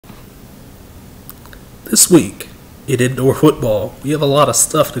this week in indoor football, we have a lot of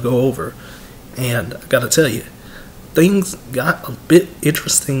stuff to go over. And I gotta tell you, things got a bit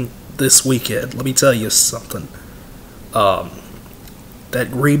interesting this weekend. Let me tell you something.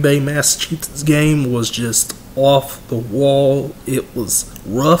 That Green Bay, Massachusetts game was just off the wall. It was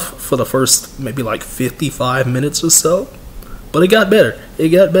rough for the first maybe like 55 minutes or so. But it got better. It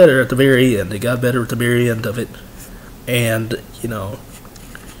got better at the very end. It got better at the very end of it. And,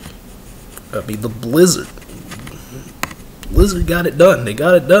 the Blizzard got it done. They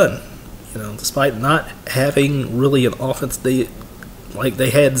got it done. Despite not having really an offense, they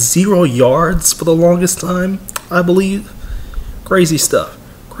had 0 yards for the longest time, I believe. Crazy stuff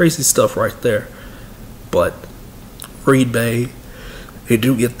right there. But Green Bay, they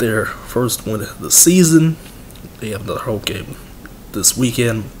do get their first win of the season. They have another home game this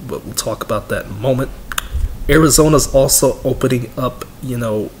weekend, but we'll talk about that in a moment. Arizona's also opening up,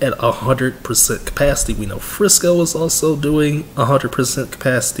 at 100% capacity. We know Frisco is also doing 100%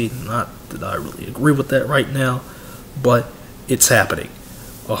 capacity. Not that I really agree with that right now, but it's happening.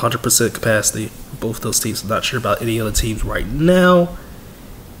 100% capacity. Both those teams. I'm not sure about any other teams right now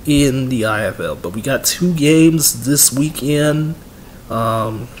in the IFL, but we got 2 games this weekend.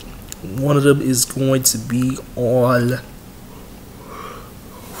 One of them is going to be on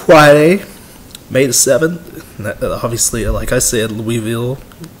Friday, May the 7th. Obviously, like I said, Louisville,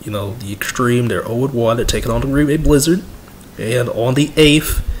 the Extreme, they're 0-1. They're taking on the Green Bay Blizzard. And on the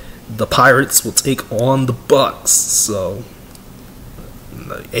 8th, the Pirates will take on the Bucks. So,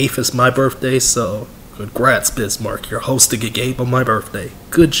 the 8th is my birthday, so congrats, Bismarck. You're hosting a game on my birthday.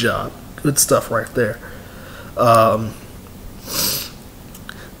 Good job. Good stuff right there.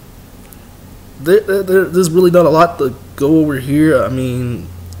 There's really not a lot to go over here. I mean,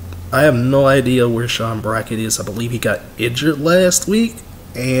 I have no idea where Sean Brackett is. I believe he got injured last week,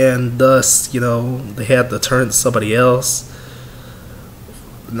 and thus, they had to turn to somebody else.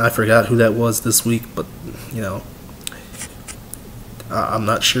 And I forgot who that was this week, but, I'm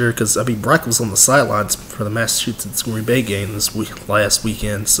not sure, because, Brackett was on the sidelines for the Massachusetts Green Bay game last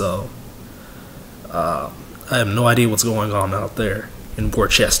weekend, so I have no idea what's going on out there in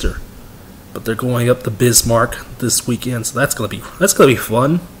Worcester. But they're going up to Bismarck this weekend, so that's gonna be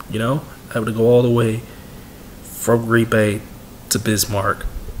fun. Having to go all the way from Green Bay to Bismarck,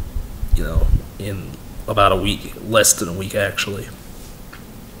 in about a week, less than a week actually.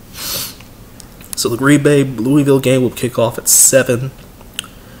 So the Green Bay Louisville game will kick off at 7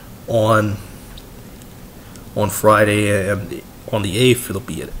 on Friday, and on the 8th it'll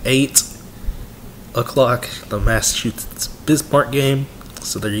be at 8 o'clock. The Massachusetts Bismarck game.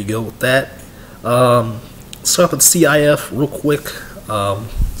 So there you go with that. Start with CIF real quick.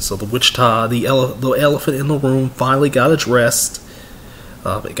 So the Wichita, the elephant in the room, finally got addressed.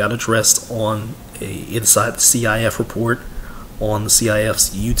 It got addressed on inside the CIF report on the CIF's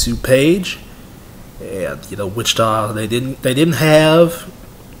YouTube page. And Wichita, they didn't have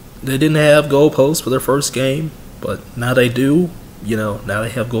goalposts for their first game, but now they do. Now they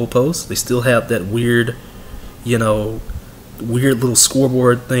have goalposts. They still have that weird little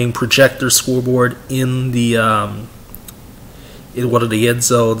scoreboard thing, projector scoreboard in the in one of the end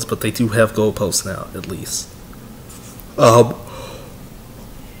zones, but they do have goalposts now, at least.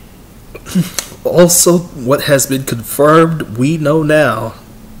 Also, what has been confirmed, we know now.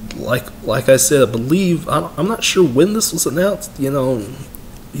 Like I said, I believe I'm not sure when this was announced. When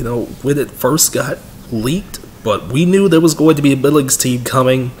it first got leaked, but we knew there was going to be a Billings team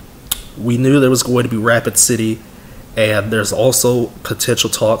coming. We knew there was going to be Rapid City. And there's also potential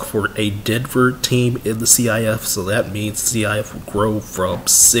talk for a Denver team in the CIF, so that means CIF will grow from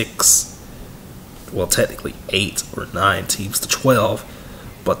 6, well, technically 8 or 9 teams to 12,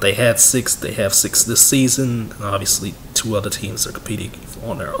 but they have 6 this season, and obviously 2 other teams are competing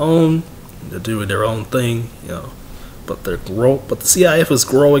on their own. They're doing their own thing, but the CIF is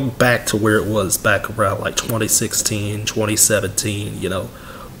growing back to where it was back around like 2016, 2017,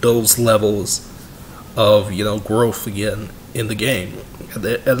 those levels of growth again in the game, and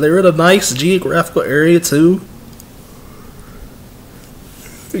they're in a nice geographical area too.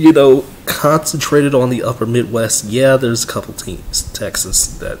 Concentrated on the upper Midwest. Yeah, there's a couple teams, Texas,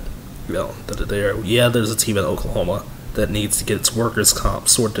 that are there. Yeah, there's a team in Oklahoma that needs to get its workers' comp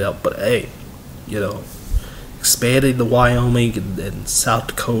sorted out. But hey, expanding to Wyoming and South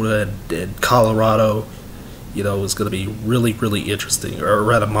Dakota and Colorado, is going to be really, really interesting. Or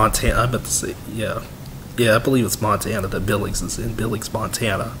rather, Montana. I meant to say, yeah, I believe it's Montana that Billings is in. Billings,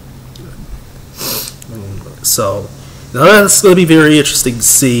 Montana. So that's going to be very interesting to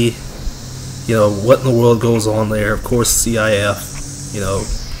see. What in the world goes on there. Of course, CIF,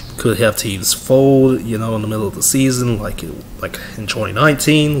 Could have teams fold, in the middle of the season, like in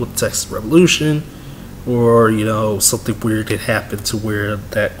 2019 with the Texas Revolution, or something weird could happen to where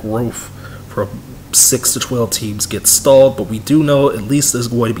that growth from 6 to 12 teams gets stalled. But we do know at least there's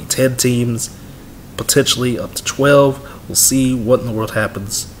going to be 10 teams, potentially up to 12. We'll see what in the world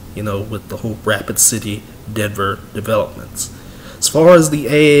happens, with the whole Rapid City Denver developments. As far as the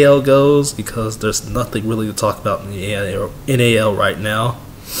AAL goes, because there's nothing really to talk about in the NAL right now,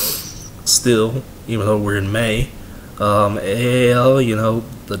 still, even though we're in May, AAL,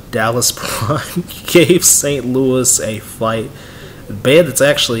 the Dallas Prime gave St. Louis a fight. Bandits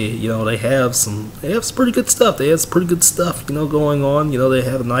actually, they have some pretty good stuff. They have some pretty good stuff, going on. They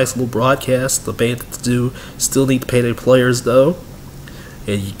have a nice little broadcast. The Bandits do still need to pay their players though,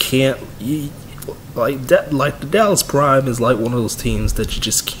 and you can't. Like the Dallas Prime is like one of those teams that you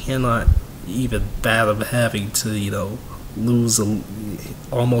just cannot even fathom having to,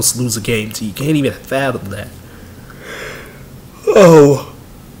 almost lose a game to. You can't even fathom that. Oh,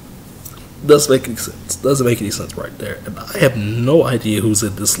 doesn't make any sense. Doesn't make any sense right there. And I have no idea who's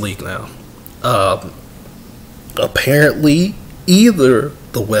in this league now. Apparently, either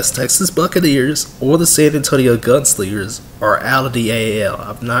the West Texas Buccaneers or the San Antonio Gunslingers are out of the AAL.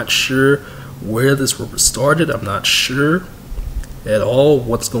 I'm not sure where this rumor started. I'm not sure at all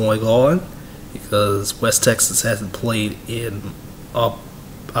what's going on, because West Texas hasn't played in,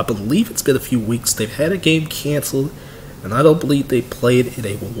 I believe it's been a few weeks. They've had a game canceled, and I don't believe they played in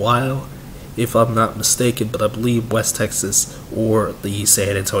a while, if I'm not mistaken. But I believe West Texas or the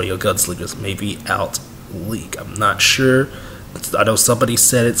San Antonio Gunslingers may be out of the league. I'm not sure. I know somebody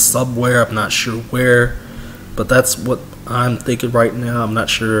said it somewhere. I'm not sure where, but that's what I'm thinking right now. I'm not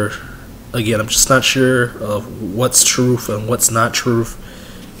sure. Again, I'm just not sure of what's truth and what's not truth,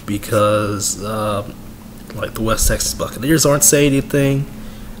 because like the West Texas Buccaneers aren't saying anything,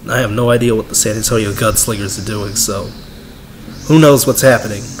 and I have no idea what the San Antonio Gunslingers are doing, so who knows what's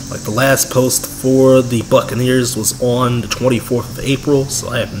happening. Like the last post for the Buccaneers was on the 24th of April, so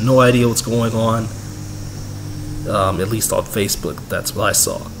I have no idea what's going on, at least on Facebook. That's what I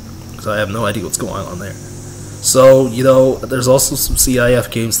saw, so I have no idea what's going on there. So, there's also some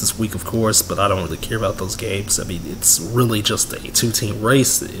CIF games this week, of course, but I don't really care about those games. I mean, it's really just a two-team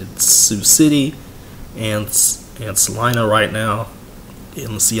race. It's Sioux City and Salina right now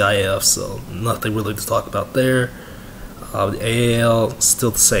in the CIF, so nothing really to talk about there. The AAL, still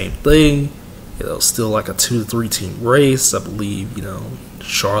the same thing. Still like a 2 to 3 team race. I believe,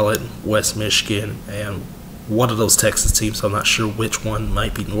 Charlotte, West Michigan, and one of those Texas teams, I'm not sure which one,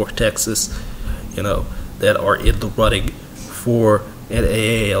 might be North Texas, that are in the running for an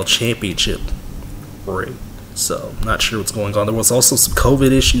AAL championship ring. So, not sure what's going on. There was also some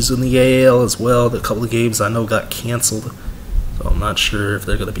COVID issues in the AAL as well. A couple of games I know got canceled, so I'm not sure if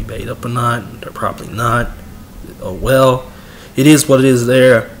they're going to be made up or not. They're probably not. Oh well, it is what it is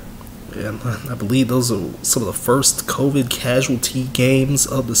there. And I believe those are some of the first COVID casualty games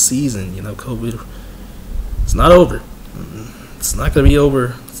of the season. COVID, it's not over. It's not going to be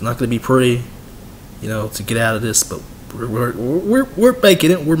over. It's not going to be pretty, to get out of this. But we're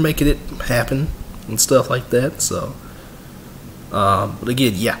making it. We're making it happen and stuff like that. So, but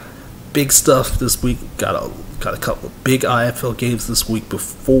again, yeah, big stuff this week. Got a couple of big IFL games this week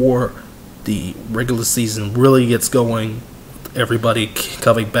before the regular season really gets going. Everybody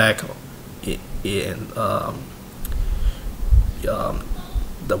coming back in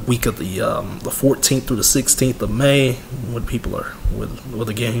the week of the 14th through the 16th of May, when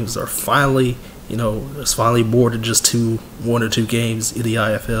the games are finally, there's finally more than just 1 or 2 games in the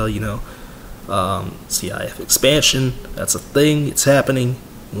IFL. CIF expansion, that's a thing. It's happening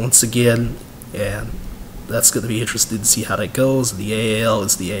once again, and that's going to be interesting to see how that goes. The AAL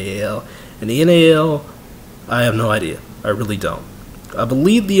is the AAL, and the NAL, I have no idea. I really don't. I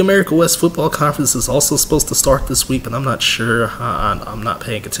believe the America West Football Conference is also supposed to start this week, but I'm not sure. I'm not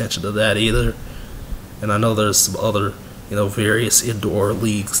paying attention to that either. And I know there's some other, various indoor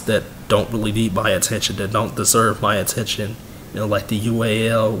leagues that don't really need my attention, that don't deserve my attention. Like the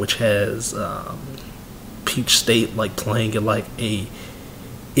UAL, which has Peach State playing in a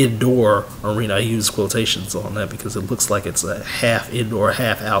indoor arena. I use quotations on that because it looks like it's a half indoor,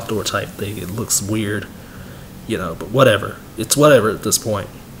 half outdoor type thing. It looks weird. But whatever. It's whatever at this point.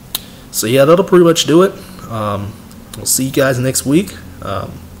 So yeah, that'll pretty much do it. We'll see you guys next week.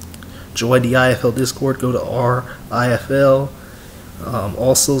 Join the IFL Discord. Go to our IFL.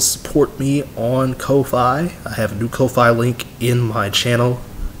 Also support me on Ko-Fi. I have a new Ko-Fi link in my channel.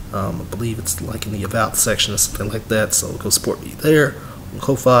 I believe it's in the About section or something like that. So go support me there on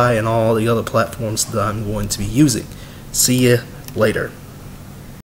Ko-Fi and all the other platforms that I'm going to be using. See you later.